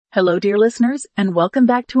Hello, dear listeners, and welcome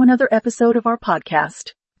back to another episode of our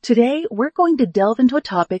podcast. Today, we're going to delve into a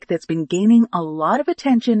topic that's been gaining a lot of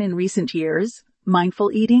attention in recent years,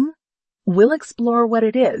 mindful eating. We'll explore what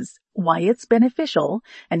it is, why it's beneficial,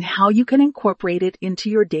 and how you can incorporate it into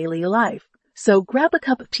your daily life. So grab a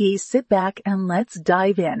cup of tea, sit back, and let's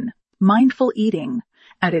dive in. Mindful eating,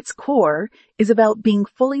 at its core, is about being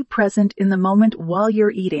fully present in the moment while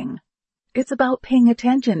you're eating. It's about paying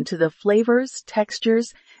attention to the flavors,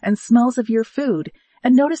 textures, and smells of your food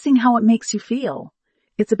and noticing how it makes you feel.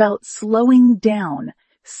 It's about slowing down,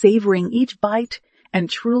 savoring each bite, and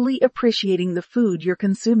truly appreciating the food you're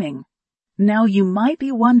consuming. Now you might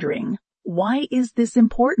be wondering, why is this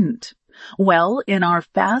important? Well, in our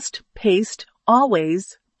fast-paced,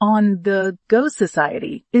 always on-the-go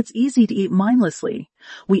society, it's easy to eat mindlessly.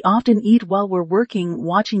 We often eat while we're working,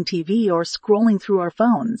 watching TV, or scrolling through our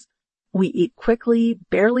phones. We eat quickly,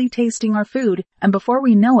 barely tasting our food, and before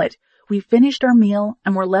we know it, we've finished our meal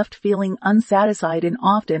and we're left feeling unsatisfied and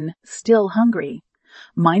often still hungry.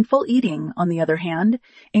 Mindful eating, on the other hand,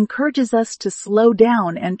 encourages us to slow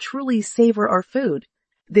down and truly savor our food.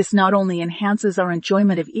 This not only enhances our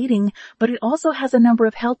enjoyment of eating, but it also has a number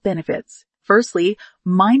of health benefits. Firstly,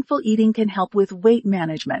 mindful eating can help with weight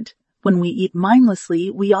management. When we eat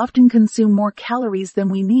mindlessly, we often consume more calories than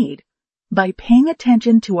we need. By paying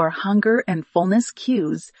attention to our hunger and fullness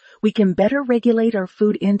cues, we can better regulate our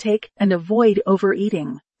food intake and avoid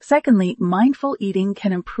overeating. Secondly, mindful eating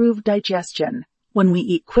can improve digestion. When we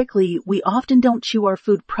eat quickly, we often don't chew our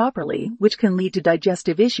food properly, which can lead to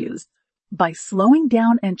digestive issues. By slowing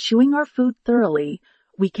down and chewing our food thoroughly,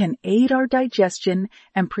 we can aid our digestion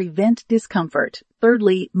and prevent discomfort.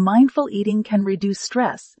 Thirdly, mindful eating can reduce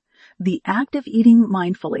stress. The act of eating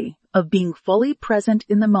mindfully, of being fully present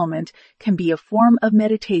in the moment, can be a form of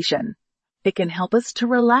meditation. It can help us to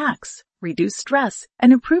relax, reduce stress,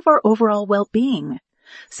 and improve our overall well-being.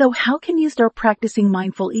 So how can you start practicing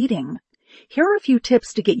mindful eating? Here are a few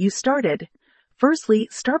tips to get you started. Firstly,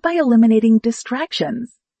 start by eliminating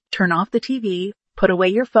distractions. Turn off the TV, put away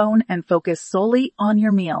your phone, and focus solely on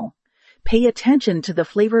your meal. Pay attention to the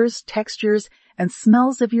flavors, textures, and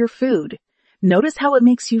smells of your food. Notice how it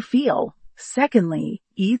makes you feel. Secondly,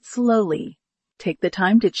 eat slowly. Take the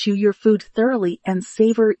time to chew your food thoroughly and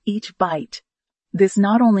savor each bite. This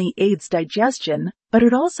not only aids digestion, but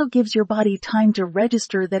it also gives your body time to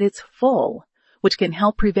register that it's full, which can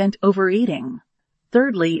help prevent overeating.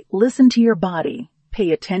 Thirdly, listen to your body.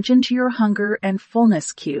 Pay attention to your hunger and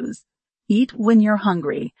fullness cues. Eat when you're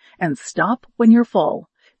hungry and stop when you're full.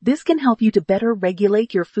 This can help you to better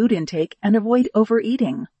regulate your food intake and avoid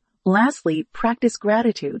overeating. Lastly, practice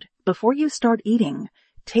gratitude. Before you start eating,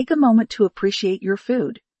 take a moment to appreciate your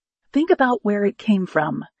food. Think about where it came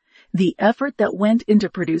from, the effort that went into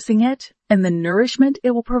producing it, and the nourishment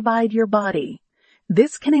it will provide your body.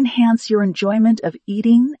 This can enhance your enjoyment of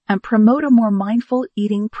eating and promote a more mindful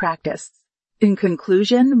eating practice. In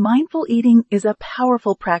conclusion, mindful eating is a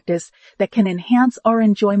powerful practice that can enhance our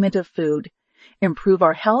enjoyment of food, improve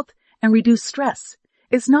our health, and reduce stress.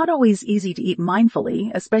 It's not always easy to eat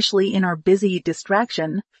mindfully, especially in our busy,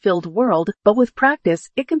 distraction-filled world, but with practice,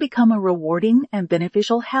 it can become a rewarding and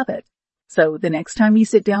beneficial habit. So the next time you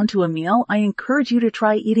sit down to a meal, I encourage you to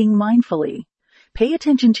try eating mindfully. Pay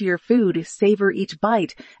attention to your food, savor each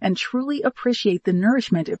bite, and truly appreciate the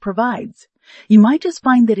nourishment it provides. You might just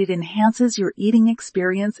find that it enhances your eating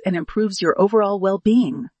experience and improves your overall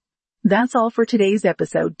well-being. That's all for today's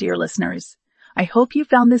episode, dear listeners. I hope you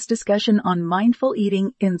found this discussion on mindful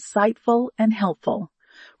eating insightful and helpful.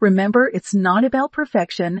 Remember, it's not about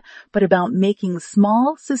perfection, but about making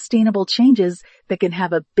small, sustainable changes that can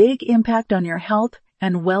have a big impact on your health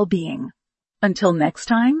and well-being. Until next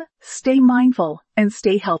time, stay mindful and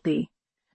stay healthy.